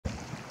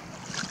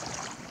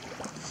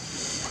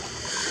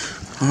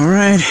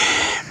Alright,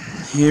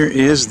 here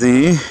is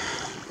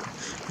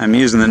I'm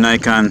using the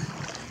Nikon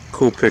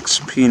Coolpix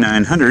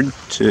P900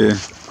 to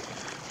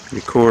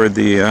record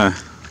the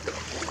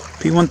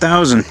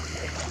P1000.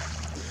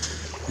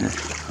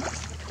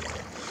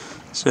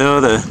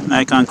 So the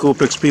Nikon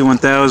Coolpix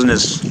P1000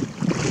 is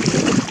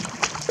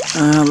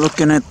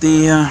looking at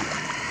the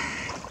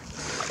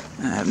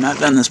I have not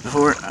done this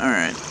before.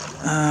 Alright.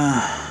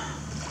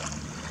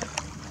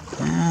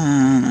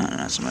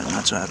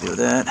 Not so happy with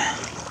that.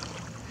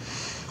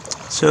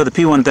 So the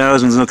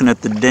P1000 is looking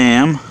at the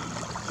dam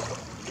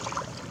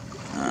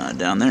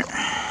down there,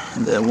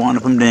 the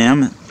Wanapum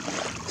Dam,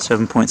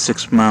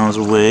 7.6 miles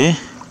away.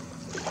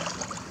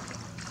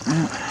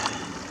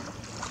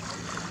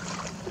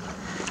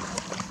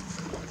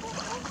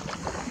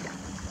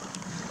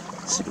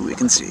 Let's see what we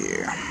can see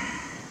here.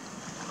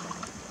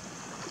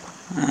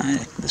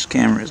 This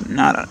camera is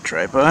not on a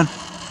tripod.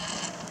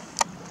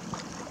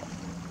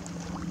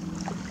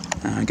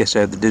 I guess I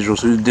have the digital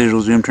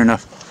zoom turned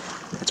off.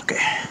 That's okay.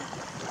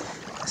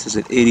 This is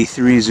at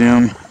 83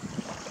 zoom,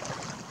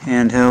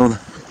 handheld.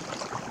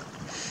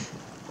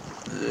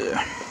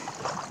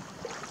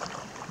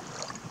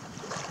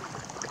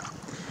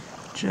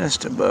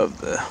 Just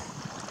above the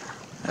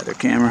other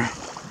camera.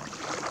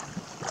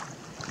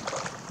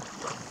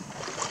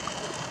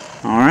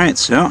 Alright,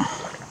 so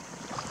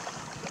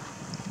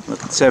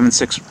look at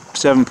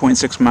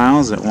 7.6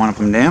 miles at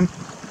Wanapum Dam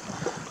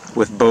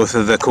with both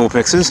of the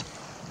Coolpixes.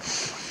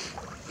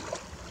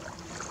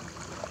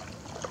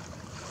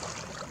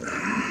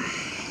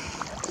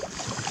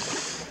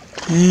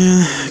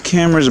 Yeah, the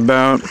camera's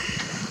about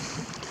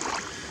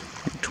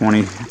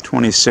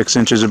 26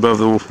 inches above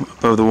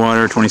the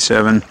water,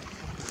 27,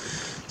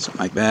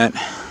 something like that.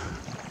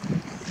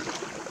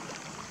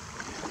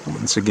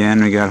 Once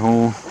again, we got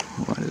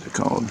what is it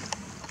called?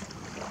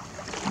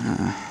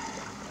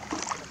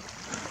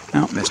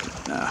 No, missed it.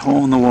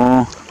 Hole in the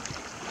wall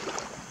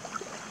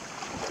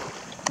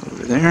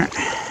over there.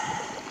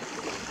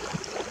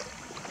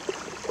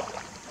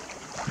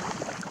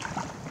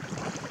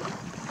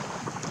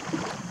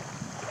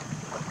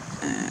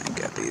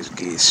 These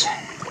geese.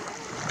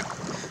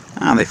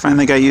 They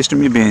finally got used to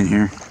me being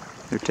here.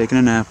 They're taking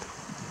a nap.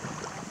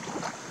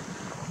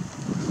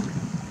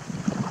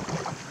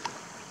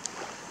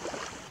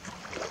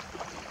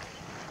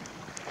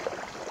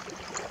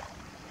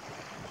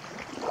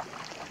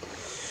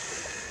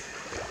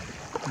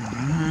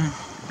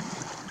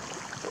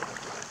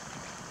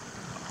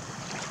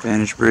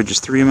 Vantage Bridge is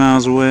 3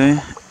 miles away,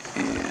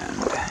 and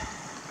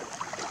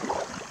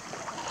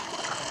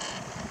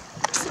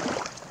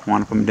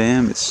Wanapum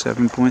Dam is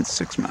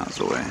 7.6 miles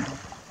away.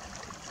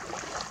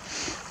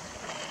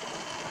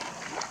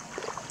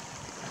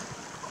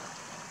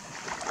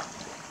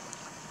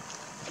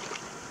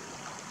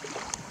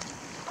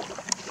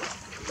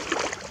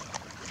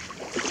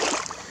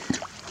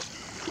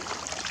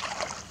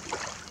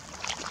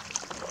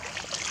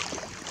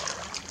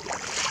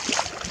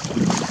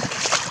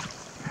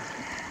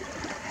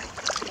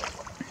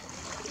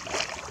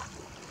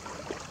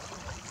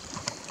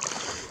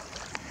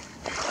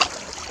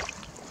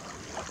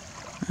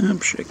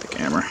 Shake the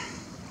camera.